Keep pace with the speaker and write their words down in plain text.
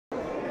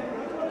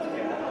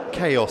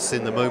Chaos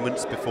in the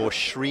moments before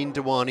Shrien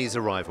Dewani's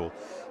arrival.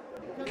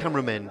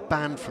 Cameramen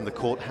banned from the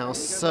courthouse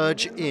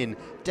surge in,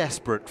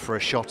 desperate for a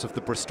shot of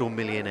the Bristol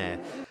millionaire,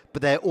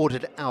 but they're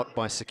ordered out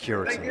by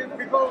security.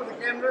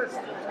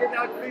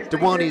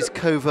 Dewani's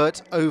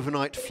covert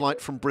overnight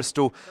flight from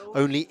Bristol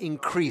only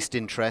increased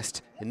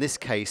interest in this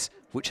case,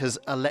 which has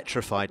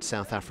electrified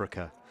South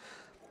Africa.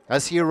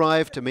 As he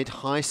arrived amid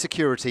high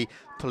security,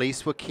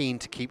 police were keen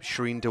to keep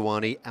Shrien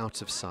Dewani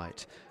out of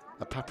sight.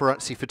 A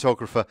paparazzi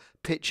photographer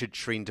pictured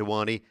Shrien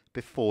Dewani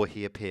before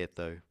he appeared,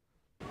 though.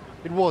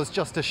 It was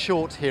just a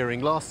short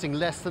hearing, lasting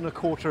less than a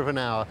quarter of an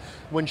hour.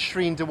 When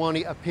Shrien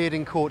Dewani appeared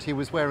in court, he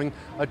was wearing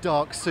a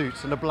dark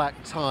suit and a black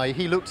tie.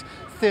 He looked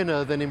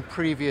thinner than in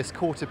previous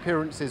court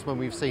appearances when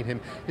we've seen him,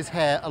 his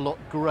hair a lot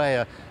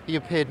greyer. He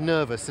appeared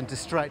nervous and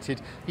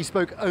distracted. He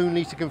spoke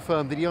only to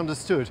confirm that he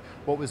understood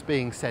what was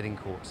being said in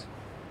court.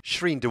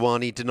 Shrien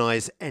Dewani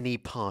denies any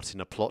part in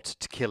a plot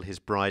to kill his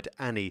bride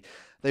Anni.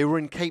 They were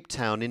in Cape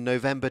Town in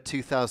November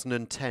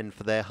 2010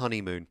 for their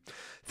honeymoon.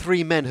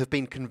 3 men have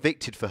been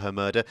convicted for her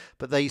murder,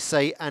 but they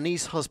say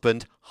Anni's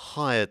husband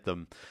hired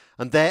them.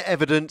 And their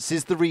evidence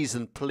is the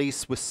reason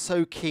police were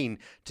so keen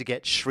to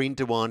get Shrien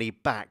Dewani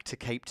back to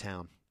Cape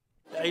Town.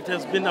 It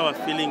has been our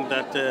feeling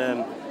that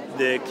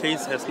the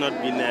case has not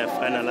been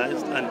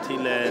finalized until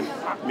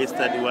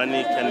Mr.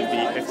 Dewani can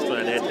be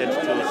extradited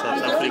to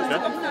South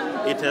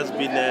Africa. It has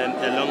been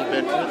a long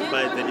battle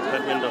by the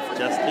Department of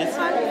Justice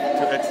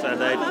to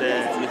extradite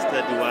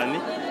Mr.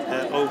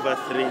 Dewani over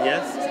 3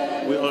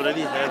 years. We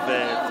already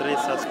have 3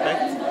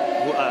 suspects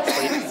who are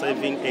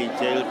serving a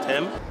jail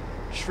term.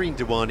 Shrien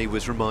Dewani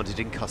was remanded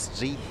in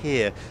custody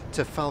here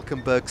to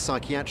Valkenburg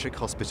Psychiatric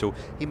Hospital.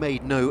 He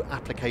made no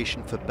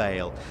application for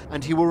bail,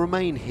 and he will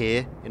remain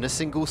here in a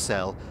single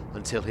cell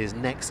until his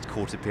next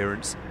court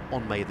appearance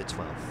on May the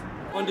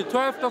 12th. On the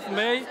 12th of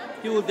May,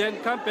 he will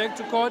then come back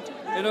to court,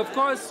 and of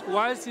course,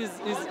 whilst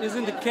he's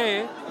in the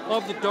care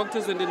of the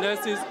doctors and the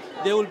nurses,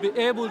 they will be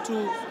able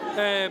to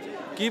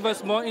give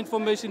us more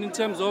information in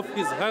terms of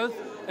his health,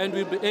 and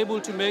we'll be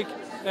able to make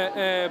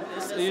a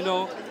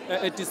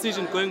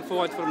decision going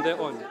forward from there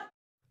on.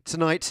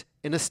 Tonight,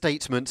 in a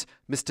statement,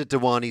 Mr.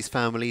 Dewani's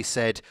family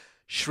said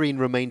Shrien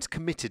remains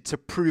committed to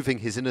proving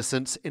his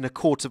innocence in a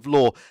court of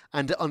law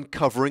and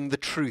uncovering the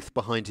truth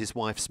behind his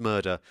wife's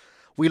murder.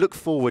 We look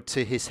forward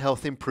to his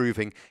health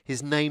improving,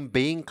 his name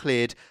being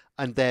cleared,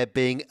 and there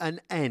being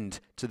an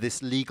end to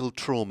this legal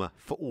trauma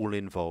for all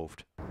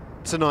involved.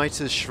 Tonight,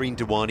 as Shrien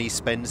Dewani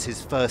spends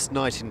his first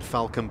night in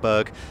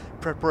Valkenburg,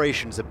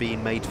 preparations are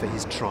being made for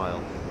his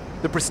trial.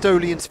 The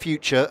Bristolian's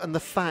future and the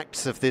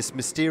facts of this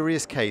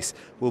mysterious case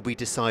will be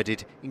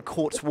decided in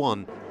Court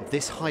 1 of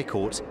this High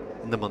Court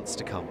in the months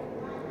to come.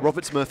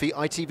 Robert Murphy,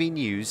 ITV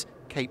News,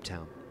 Cape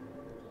Town.